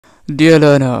Dear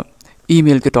learner,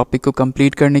 email के topic को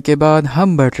complete करने के बाद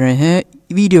हम बढ़ रहे हैं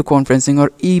वीडियो कॉन्फ्रेंसिंग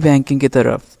और ई बैंकिंग की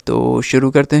तरफ। तो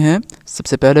शुरू करते हैं।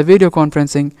 सबसे पहले वीडियो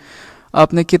कॉन्फ्रेंसिंग।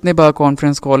 आपने कितने बार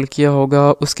कॉन्फ्रेंस कॉल किया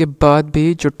होगा, उसके बाद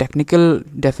भी जो टेक्निकल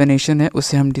डेफिनेशन है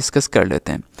उसे हम डिस्कस कर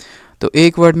लेते हैं। तो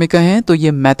एक वर्ड में कहें तो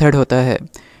ये मेथड होता है।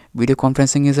 Video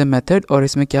conferencing is a method, और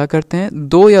इसमें क्या करते हैं,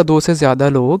 दो या दो से ज़्यादा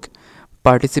लोग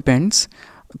पार्टिसिपेंट्स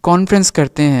कॉन्फ्रेंस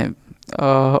करते हैं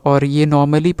और ये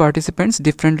नॉर्मली पार्टिसिपेंट्स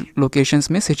डिफरेंट लोकेशंस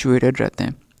में सिचुएटेड रहते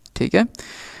हैं। ठीक है।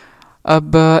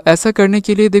 अब ऐसा करने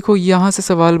के लिए देखो यहाँ से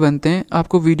सवाल बनते हैं,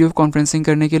 आपको वीडियो कॉन्फ्रेंसिंग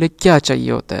करने के लिए क्या चाहिए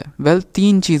होता है। वेल,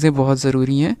 तीन चीज़ें बहुत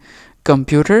ज़रूरी हैं।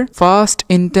 Computer, fast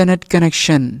internet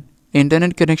connection,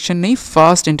 internet connection नहीं,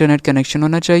 फास्ट इंटरनेट कनेक्शन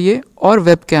होना चाहिए, और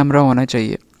वेब कैमरा होना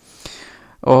चाहिए।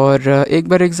 और एक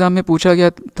बार एग्ज़ाम में पूछा गया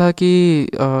था कि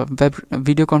web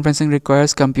video conferencing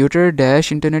requires computer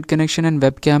dash internet connection and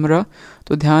web camera.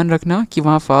 तो ध्यान रखना कि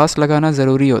वहाँ फास्ट लगाना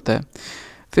ज़रूरी होता है।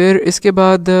 फिर इसके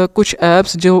बाद कुछ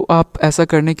ऐप्स जो आप ऐसा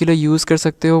करने के लिए यूज़ कर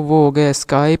सकते हो वो हो गए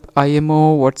स्काइप, IMO,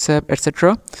 व्हाट्सएप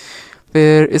एट्सेट्रा।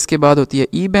 फिर इसके बाद होती है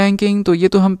ई बैंकिंग। तो ये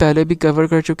तो हम पहले भी कवर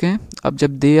कर चुके हैं, अब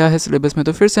जब दिया है सिलेबस में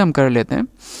तो फिर से हम कर लेते हैं।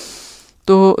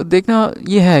 तो देखना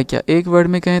ये है क्या, एक वर्ड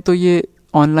में कहें तो ये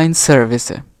ऑनलाइन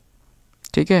सर्विस है।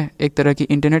 ठीक है, एक तरह की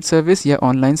इंटरनेट सर्विस या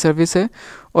ऑनलाइन सर्विस है,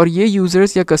 और ये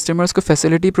यूज़र्स या कस्टमर्स को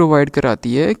फैसिलिटी प्रोवाइड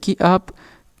कराती है कि आप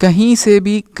कहीं से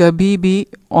भी कभी भी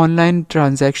ऑनलाइन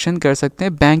ट्रांजैक्शन कर सकते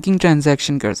हैं, बैंकिंग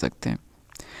ट्रांजैक्शन कर सकते हैं।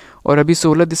 और अभी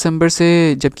 16 दिसंबर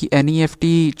से जबकि NEFT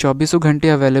 24 घंटे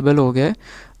अवेलेबल हो गया है,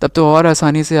 तब तो और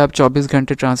आसानी से आप 24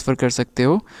 घंटे ट्रांसफ़र कर सकते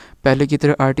हो। पहले की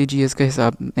तरह RTGS का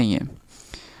हिसाब नहीं है।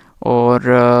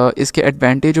 और इसके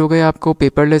एडवांटेज हो गए आपको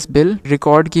पेपरलेस बिल,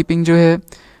 रिकॉर्ड कीपिंग जो है,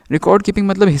 रिकॉर्ड कीपिंग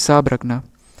मतलब हिसाब रखना।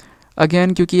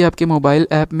 अगेन क्योंकि आपके मोबाइल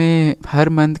ऐप में हर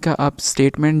मंथ का आप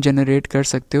स्टेटमेंट जनरेट कर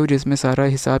सकते हो जिसमें सारा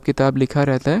हिसाब किताब लिखा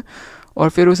रहता है, और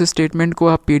फिर उस स्टेटमेंट को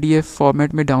आप PDF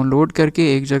फॉर्मेट में डाउनलोड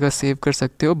करके एक जगह सेव कर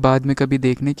सकते हो बाद में कभी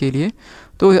देखने के लिए।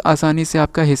 तो आसानी से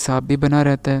आपका हिसाब भी बना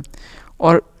रहता है।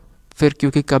 और फिर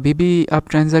क्योंकि कभी भी आप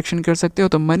ट्रांजैक्शन कर सकते हो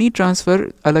तो मनी ट्रांसफ़र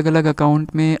अलग अलग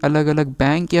अकाउंट में, अलग अलग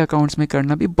बैंक के अकाउंट्स में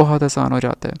करना भी बहुत आसान हो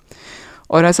जाता है।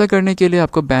 और ऐसा करने के लिए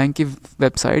आपको बैंक की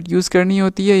वेबसाइट यूज़ करनी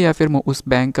होती है या फिर उस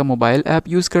बैंक का मोबाइल ऐप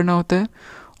यूज़ करना होता है,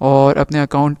 और अपने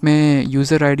अकाउंट में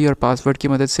यूज़र ID और पासवर्ड की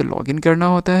मदद से लॉगिन करना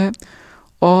होता है।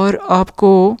 और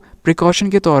आपको प्रिकॉशन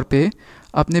के तौर पे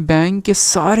अपने बैंक के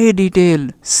सारे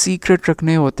डिटेल सीक्रेट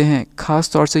रखने होते हैं,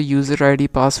 ख़ास तौर से user ID,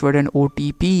 password and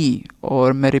OTP।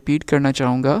 और मैं रिपीट करना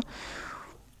चाहूँगा,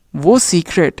 वो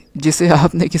सीक्रेट जिसे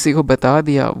आपने किसी को बता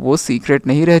दिया वो सीक्रेट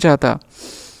नहीं रह जाता।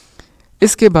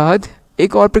 इसके बाद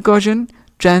एक और प्रिकॉशन,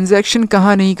 ट्रांजैक्शन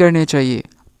कहाँ नहीं करने चाहिए।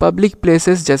 पब्लिक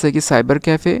प्लेसेस जैसे कि साइबर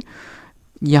कैफ़े,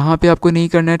 यहाँ पे आपको नहीं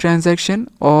करना है ट्रांजैक्शन,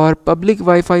 और पब्लिक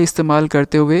वाईफाई इस्तेमाल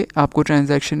करते हुए आपको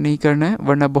ट्रांजैक्शन नहीं करना है,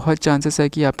 वरना बहुत चांसेस है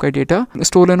कि आपका डेटा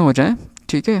स्टोलन हो जाए।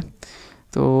 ठीक है,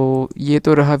 तो ये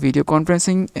तो रहा video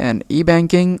conferencing and E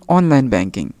banking, online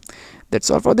banking.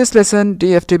 That's all for this lesson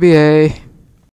DFTBA।